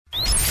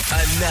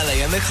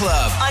Anele in the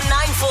club On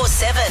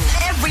 947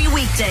 every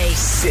weekday.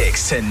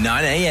 6 to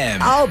 9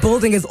 a.m. Our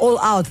building is all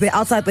out. They're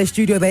outside the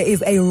studio. There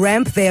is a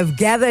ramp. They have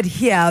gathered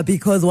here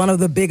because one of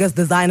the biggest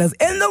designers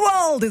in the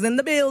world is in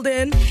the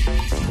building.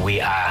 We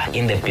are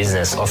in the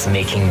business of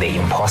making the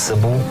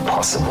impossible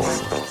possible.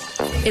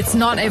 It's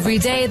not every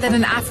day that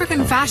an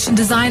African fashion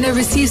designer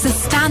receives a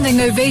standing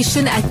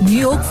ovation at New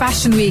York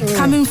Fashion Week.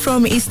 Coming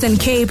from Eastern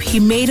Cape, he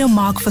made a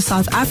mark for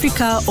South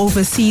Africa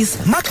overseas.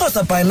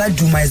 Maxhosa by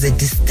Laduma is a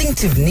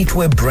distinctive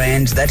knitwear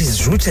brand that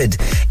is rooted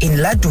in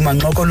Laduma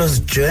Ngxokolo's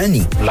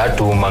journey.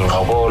 Laduma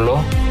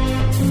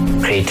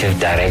Ngxokolo, creative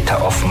director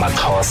of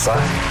Maxhosa.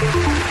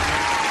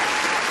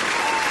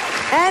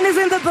 Anne is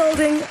in the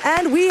building,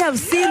 and we have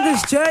seen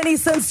this journey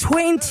since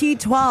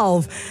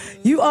 2012.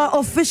 You are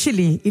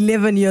officially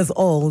 11 years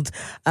old,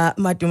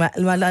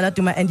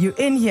 Laduma, and you're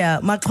in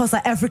here.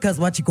 Maxhosa Africa is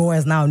what you go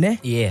as now, ne?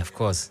 Yeah, of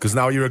course. Because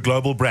now you're a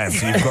global brand,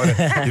 so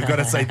you've got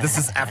to say this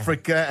is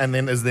Africa, and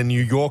then is there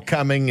New York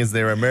coming? Is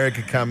there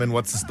America coming?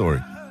 What's the story?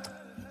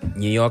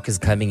 New York is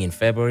coming in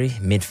February,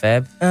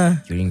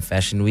 mid-Feb, during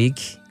Fashion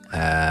Week.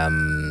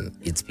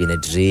 It's been a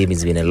dream.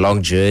 It's been a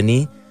long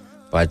journey,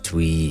 but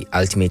we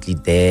ultimately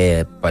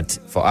there. But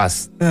for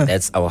us,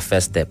 that's our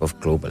first step of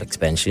global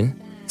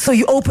expansion. So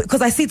you open,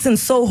 because I see it's in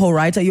Soho,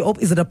 right? Are you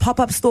open? Is it a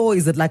pop-up store?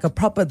 Is it like a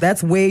proper,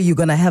 that's where you're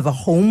going to have a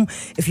home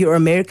if you're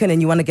American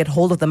and you want to get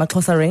hold of the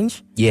Maxhosa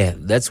range? Yeah,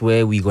 that's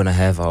where we're going to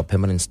have our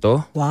permanent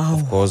store. Wow.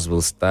 Of course, we'll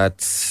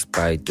start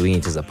by doing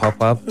it as a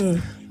pop-up.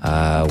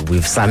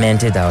 We've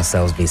cemented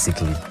ourselves,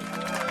 basically.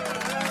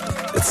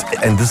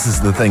 And this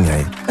is the thing,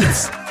 hey?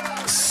 It's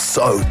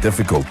so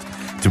difficult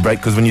to break,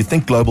 because when you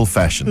think global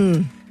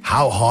fashion,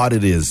 how hard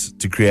it is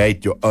to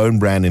create your own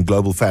brand in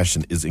global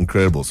fashion is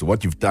incredible. So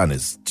what you've done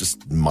is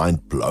just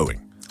mind-blowing.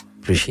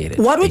 Appreciate it.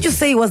 What would you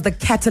say was the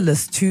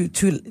catalyst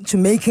to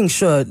making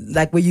sure,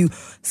 like where you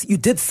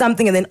did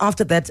something and then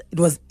after that it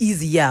was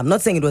easier? I'm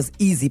not saying it was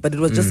easy, but it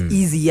was just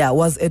easier.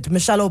 Was it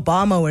Michelle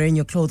Obama wearing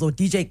your clothes or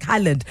DJ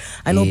Khaled?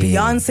 I know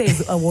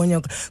Beyonce's worn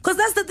your clothes. Because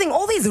that's the thing,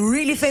 all these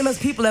really famous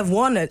people have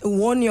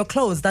worn your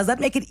clothes. Does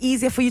that make it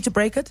easier for you to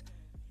break it?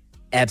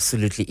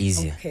 Absolutely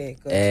easier. Okay,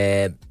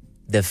 good.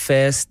 The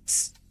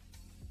first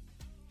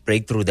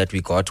breakthrough that we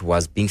got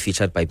was being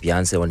featured by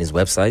Beyonce on his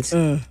website.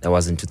 That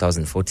was in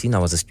 2014. I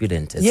was a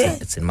student at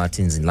St.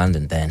 Martin's in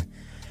London then.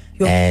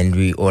 And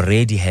we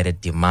already had a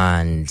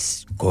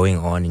demand going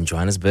on in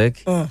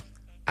Johannesburg.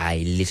 I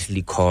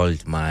literally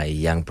called my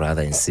young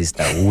brother and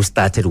sister who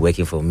started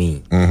working for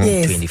me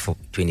in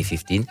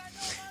 2015.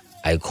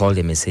 I called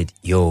them and said,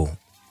 yo,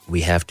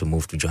 we have to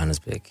move to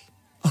Johannesburg.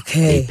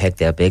 Okay. They packed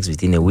their bags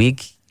within a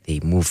week. They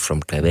moved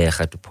from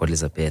Gqeberha to Port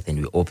Elizabeth, and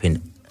we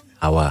opened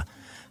our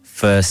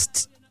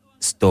first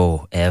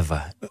store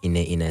ever in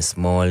a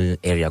small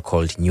area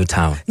called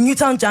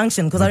Newtown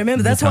Junction, because I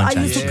remember that's where I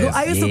used to go.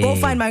 I used to go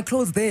find my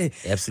clothes there.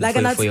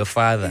 Absolutely, like, for your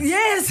father.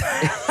 Yes.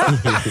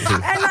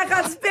 And like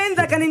I'd spend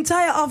like an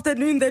entire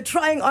afternoon there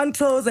trying on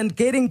clothes and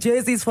getting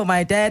jerseys for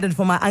my dad and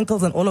for my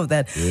uncles and all of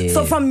that. Yeah.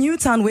 So from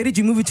Newtown, where did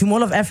you move it to?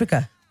 Mall of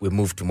Africa? We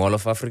moved to Mall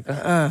of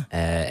Africa,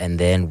 and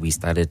then we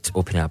started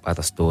opening up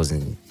other stores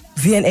in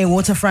V&A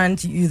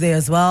Waterfront. You there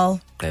as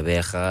well?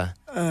 Gqeberha,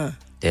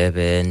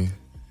 Durban,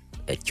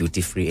 a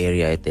duty-free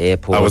area at the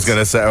airport. I was going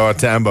to say,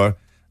 Tambo.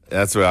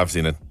 That's where I've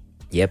seen it.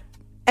 Yep.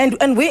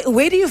 And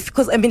where do you,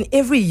 because I mean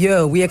every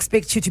year we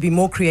expect you to be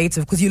more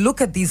creative, because you look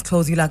at these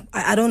clothes, you're like,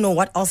 I don't know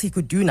what else he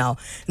could do now,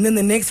 and then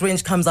the next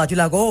range comes out, you're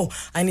like, oh,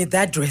 I need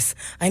that dress,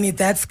 I need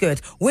that skirt.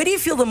 Where do you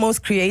feel the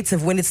most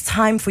creative when it's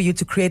time for you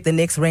to create the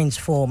next range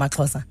for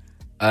Maxhosa?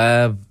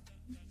 A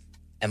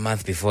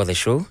month before the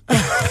show.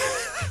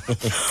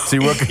 So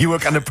you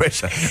work under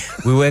pressure.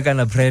 We work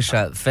under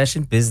pressure.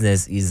 Fashion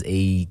business is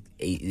a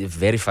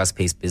very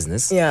fast-paced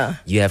business. Yeah.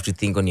 You have to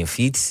think on your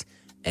feet.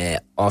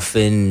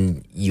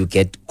 Often you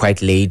get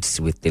quite late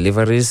with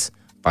deliveries,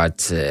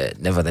 but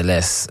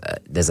nevertheless,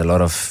 there's a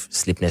lot of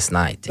sleepless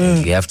night,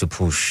 and you have to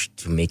push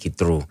to make it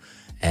through.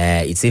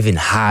 It's even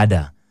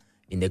harder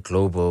in the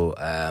global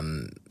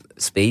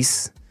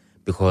space,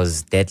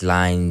 because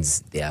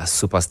deadlines, they are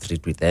super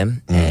strict with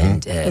them,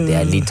 and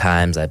their lead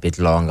times are a bit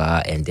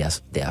longer, and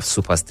they are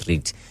super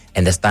strict,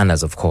 and the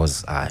standards, of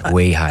course, are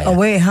way higher.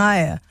 Way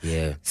higher.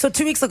 Yeah. So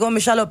 2 weeks ago,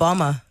 Michelle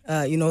Obama,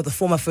 the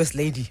former First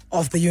Lady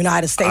of the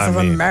United States of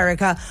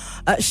America,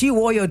 she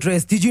wore your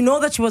dress. Did you know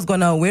that she was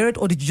going to wear it,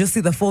 or did you just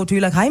see the photo?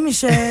 You're like, hi,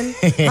 Michelle.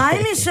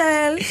 Hi,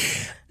 Michelle.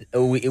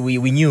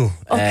 We knew,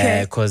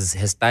 Okay. Because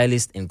her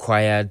stylist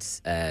inquired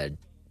to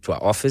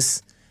our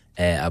office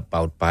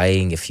about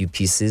buying a few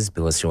pieces,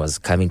 because she was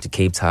coming to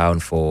Cape Town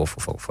for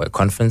a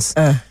conference.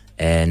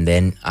 And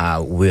then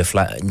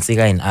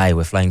Ntsika and I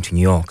were flying to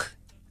New York.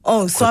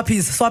 Oh,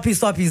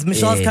 swappies.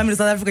 Michelle's coming to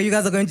South Africa. You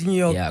guys are going to New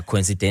York. Yeah,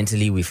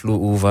 coincidentally, we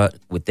flew over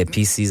with the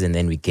pieces, and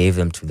then we gave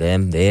them to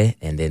them there,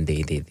 and then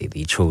they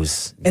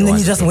chose. And then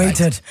you just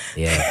waited.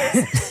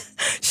 Yeah.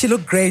 She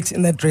looked great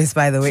in that dress,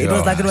 by the way. It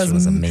was like it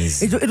was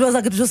amazing. It was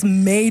like it was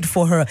made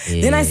for her.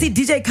 Yeah. Then I see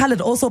DJ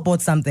Khaled also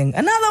bought something.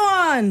 Another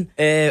one.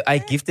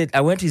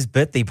 I went to his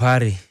birthday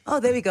party Oh,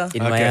 there we go.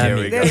 in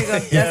Miami. There we go.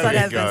 That's what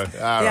happens.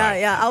 All right.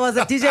 Yeah. I was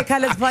at DJ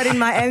Khaled's party in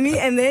Miami,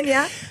 and then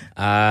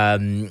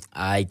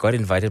I got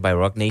invited by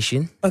Rock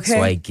Nation. Okay.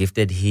 So I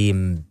gifted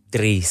him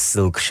 3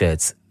 silk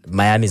shirts.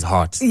 Miami's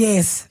hot.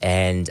 yes.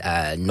 And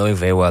knowing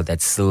very well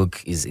that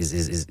silk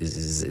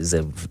is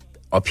a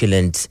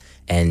opulent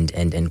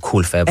and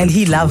cool fabric. And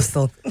he loves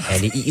silk.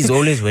 And he's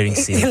always wearing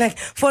silk. Like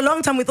for a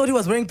long time, we thought he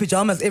was wearing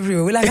pajamas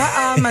everywhere. We're like,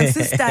 man,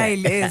 sis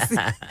style is.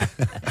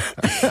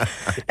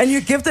 And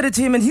you gifted it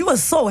to him, and he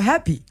was so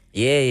happy.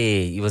 Yeah,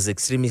 he was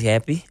extremely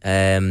happy.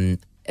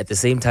 At the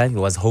same time, he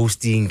was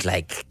hosting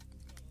like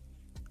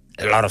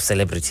a lot of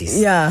celebrities.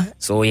 Yeah.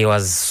 So he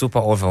was super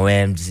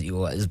overwhelmed. He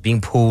was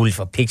being pulled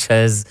for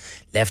pictures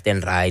left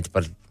and right,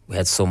 but we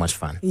had so much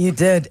fun. You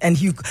did.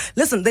 And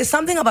listen, there's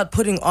something about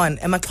putting on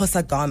a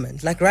Maxhosa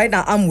garment. Like right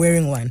now, I'm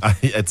wearing one.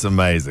 It's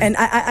amazing. And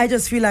I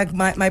just feel like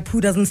my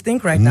poo doesn't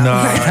stink right now.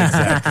 No,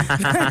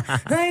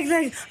 exactly.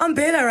 like I'm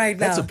better right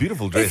now. That's a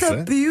beautiful dress, It's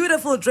a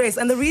beautiful dress.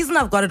 And the reason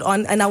I've got it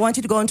on, and I want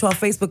you to go onto our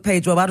Facebook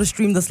page. We're about to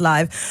stream this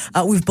live.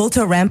 We've built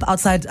a ramp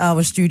outside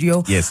our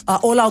studio. Yes.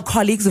 All our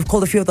colleagues, we've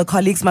called a few of the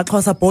colleagues.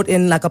 Maxhosa brought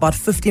in like about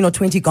 15 or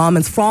 20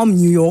 garments from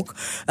New York.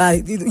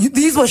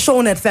 These were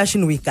shown at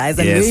Fashion Week, guys.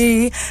 And Yes.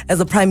 we, as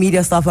a prime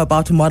media staff, are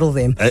about to model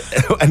them.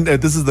 And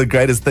this is the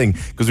greatest thing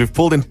because we've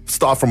pulled in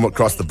staff from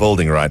across the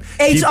building, right?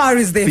 HR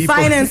is there,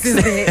 finance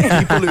is there.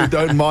 People who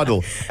don't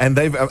model, and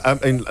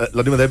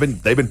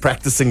Laduma, they've been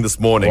practicing this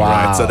morning,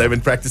 Wow. right? So they've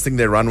been practicing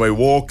their runway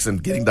walks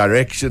and getting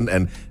direction,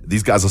 and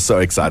these guys are so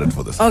excited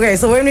for this. Okay,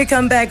 so when we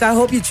come back, I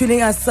hope you're tuning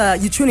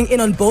in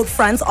on both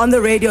fronts, on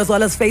the radio as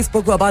well as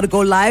Facebook. We're about to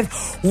go live.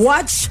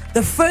 Watch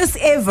the first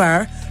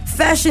ever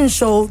fashion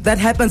show that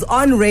happens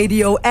on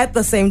radio at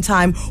the same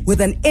time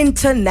with an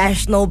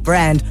international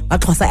brand,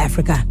 Maxhosa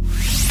Africa.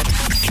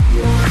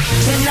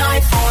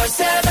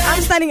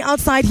 I'm standing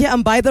outside here.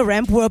 I'm by the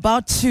ramp. We're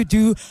about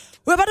to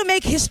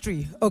make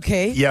history,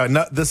 okay? Yeah,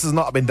 no, this has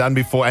not been done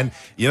before, and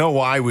you know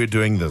why we're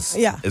doing this?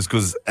 Yeah. Is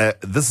because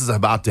this is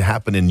about to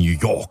happen in New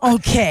York.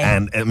 Okay.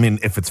 And I mean,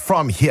 if it's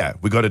from here,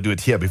 we got to do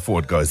it here before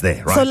it goes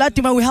there, right? So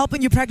Laduma, we're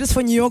helping you practice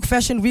for New York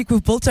Fashion Week.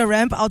 We've built a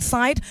ramp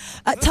outside.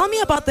 Tell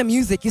me about the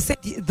music. You said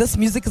this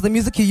music is the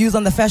music you use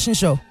on the fashion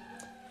show.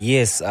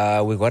 Yes,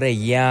 we got a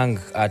young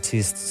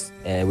artist.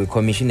 We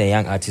commissioned a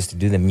young artist to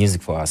do the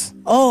music for us.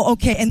 Oh,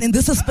 okay. And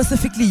this is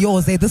specifically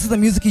yours, eh? This is the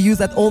music you use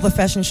at all the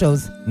fashion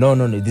shows. No.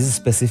 This is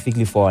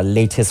specifically for our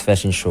latest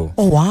fashion show.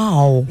 Oh,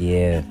 wow.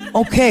 Yeah,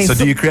 Okay. So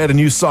do you create a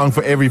new song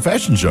for every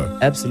fashion show?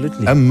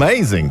 absolutely.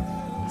 Amazing.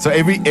 So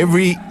every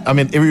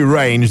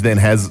range then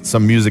has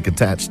some music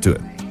attached to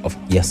it.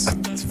 Yes.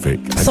 It's very.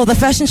 So the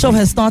fashion show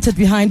has started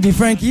behind me,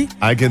 Frankie.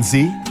 I can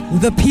see.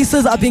 The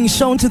pieces are being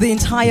shown to the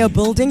entire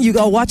building. You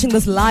are watching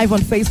this live on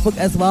Facebook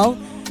as well.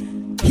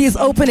 He is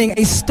opening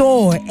a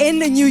store in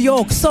New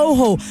York,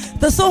 Soho.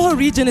 The Soho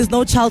region is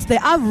no child's play.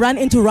 I've run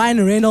into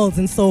Ryan Reynolds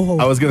in Soho.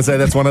 I was going to say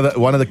that's one of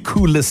the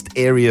coolest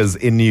areas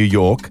in New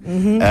York.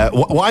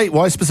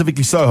 Why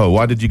specifically Soho?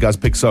 Why did you guys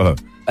pick Soho?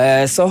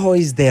 Soho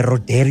is the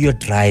Rodeo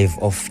Drive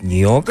of New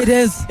York. It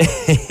is.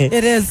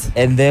 It is.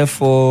 And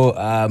therefore,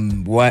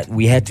 what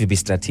we had to be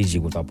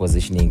strategic with our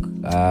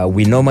positioning.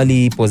 We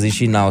normally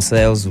position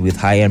ourselves with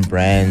high-end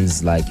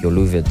brands like your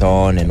Louis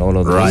Vuitton and all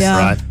of those. Right,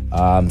 Yeah.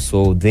 right.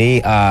 So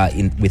they are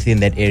within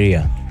that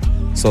area,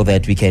 so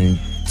that we can.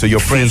 So your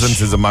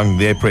presence is among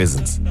their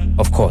presence.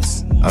 Of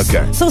course.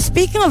 Okay. So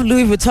speaking of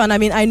Louis Vuitton, I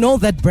mean, I know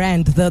that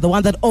brand, the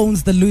one that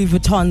owns the Louis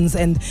Vuittons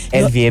and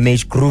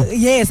LVMH Group.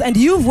 yes, and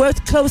you've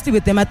worked closely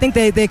with them. I think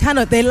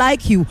they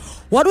like you.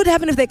 What would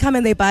happen if they come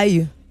and they buy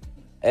you?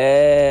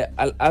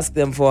 I'll ask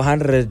them for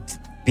 $100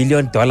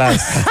 billion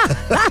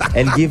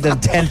and give them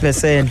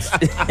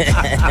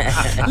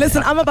 10%.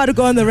 Listen, I'm about to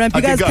go on the ramp. You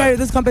Okay, guys go. carry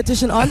this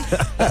competition on,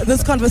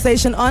 this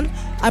conversation on.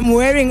 I'm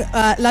wearing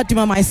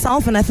Laduma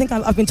myself, and I think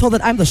I've been told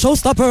that I'm the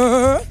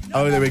showstopper.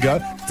 Oh, there we go.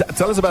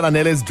 Tell us about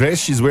Anele's dress.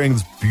 She's wearing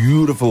this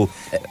beautiful,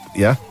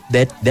 yeah.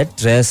 That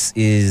dress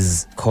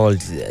is called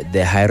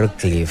the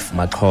hieroglyph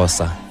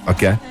Maxhosa.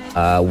 Okay.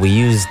 We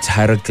used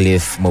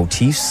hieroglyph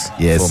motifs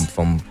Yes.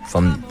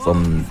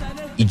 from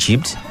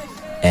Egypt,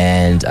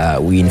 and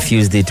we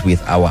infused it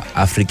with our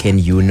African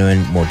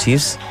Union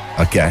motifs.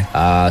 Okay.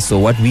 So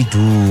what we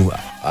do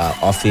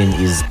often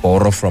is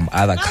borrow from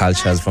other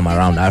cultures from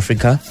around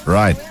Africa,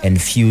 Right.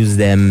 and fuse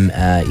them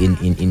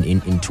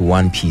into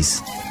one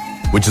piece.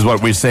 Which is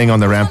what we're seeing on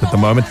the ramp at the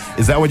moment.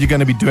 Is that what you're going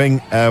to be doing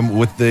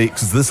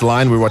because this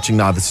line we're watching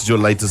now, this is your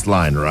latest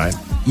line, right?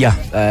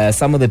 Yeah,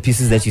 some of the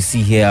pieces that you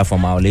see here are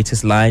from our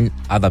latest line.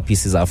 Other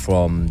pieces are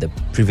from the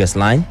previous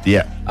line.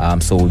 Yeah.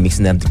 So we're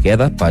mixing them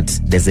together. But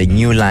there's a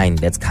new line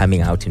that's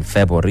coming out in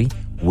February,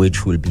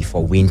 which will be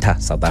for winter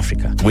South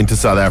Africa. Winter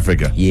South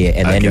Africa. Yeah,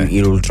 and then Okay.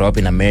 it will drop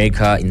in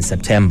America in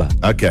September.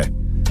 Okay.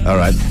 All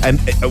right. And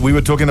we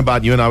were talking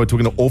about, you and I were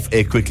talking off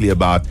air quickly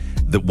about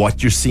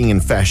what you're seeing in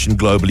fashion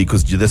globally,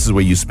 because this is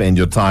where you spend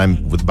your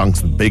time with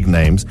bunks with big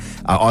names.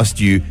 I asked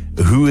you,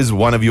 who is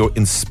one of your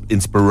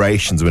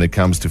inspirations when it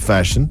comes to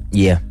fashion?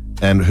 Yeah.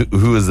 And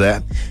who is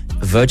that?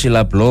 Virgil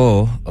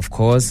Abloh, of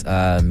course.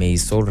 May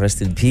his soul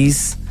rest in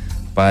peace.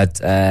 But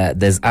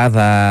there's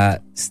other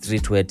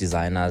streetwear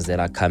designers that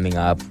are coming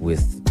up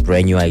with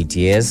brand new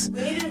ideas.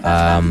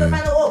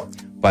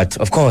 But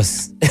of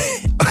course,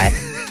 I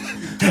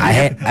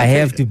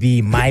have to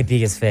be my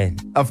biggest fan.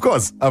 Of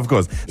course.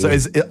 So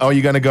are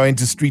you going to go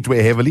into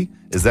streetwear heavily?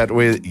 Is that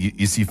where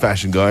you see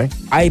fashion going?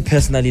 I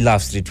personally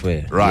love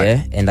streetwear. Right.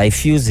 Yeah? And I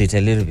fuse it a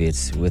little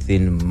bit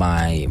within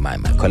my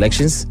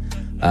collections.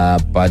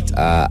 But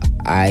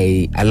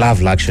I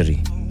love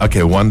luxury.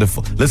 Okay,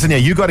 wonderful. Listen here,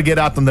 you got to get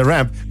out on the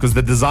ramp because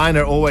the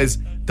designer always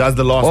does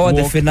the last walk.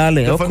 The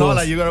finale. The of finale.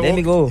 Course. You got to walk. Let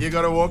me go. You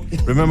got to walk.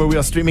 Remember, we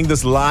are streaming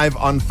this live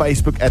on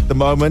Facebook at the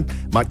moment.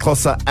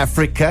 Maxxosa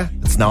Africa.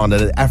 It's now under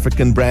the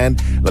African brand.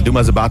 Laduma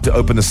is about to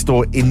open a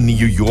store in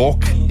New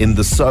York, in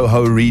the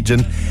Soho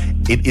region.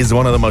 It is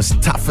one of the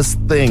most toughest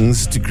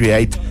things to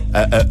create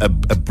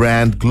a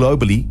brand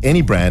globally,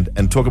 any brand,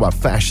 and talk about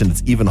fashion.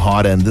 It's even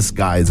harder, and this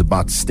guy is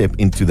about to step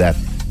into that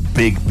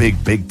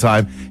big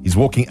time. He's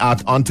walking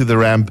out onto the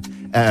ramp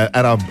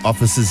at our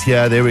offices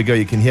here. There we go.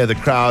 You can hear the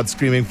crowd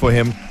screaming for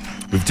him.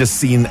 We've just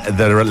seen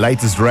the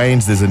latest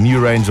range. There's a new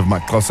range of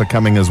Maxxosa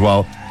coming as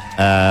well.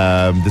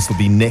 This will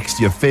be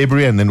next year,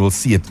 February, and then we'll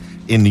see it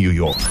in New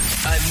York.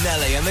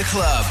 Anele and the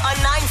Club. On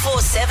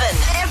 947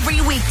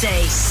 every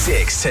weekday.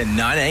 6 to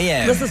 9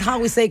 a.m. This is how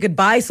we say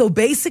goodbye. So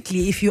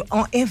basically, if you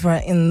are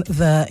ever in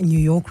the New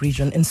York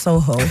region, in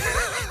Soho,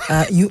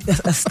 you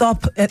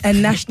stop at a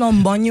national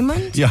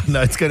monument. Yeah,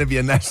 no, it's going to be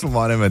a national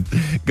monument.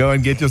 Go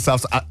and get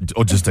yourselves,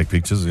 or just take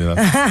pictures, you know.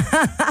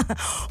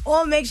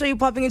 Or make sure you're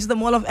popping into the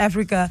Mall of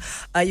Africa.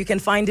 You can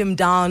find him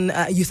down,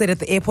 you said at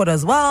the airport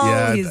as well.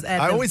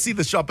 Yeah, I always see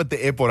the shop at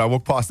the airport. I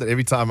walk past it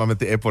every time I'm at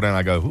the airport and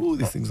I go, ooh,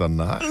 these things are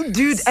nice.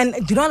 Dude, and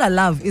do you know what I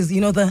love is,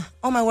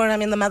 oh my word,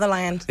 I'm in the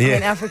motherland. I'm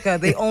in Africa.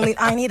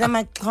 I need a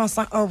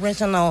Maxxosa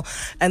original.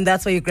 And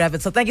that's where you grab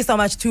it. So thank you so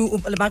much to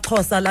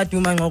Maxxosa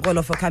Laduma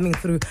Ngxokolo for coming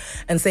through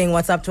and saying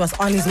what's up to us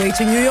on his way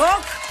to New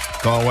York.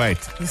 Can't wait.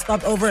 He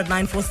stopped over at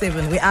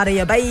 947. We're out of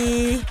here.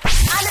 Bye.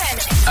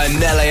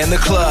 Anele and the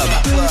Club.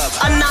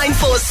 On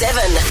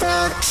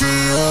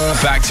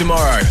 947. Back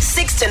tomorrow.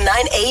 6 to 9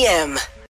 a.m.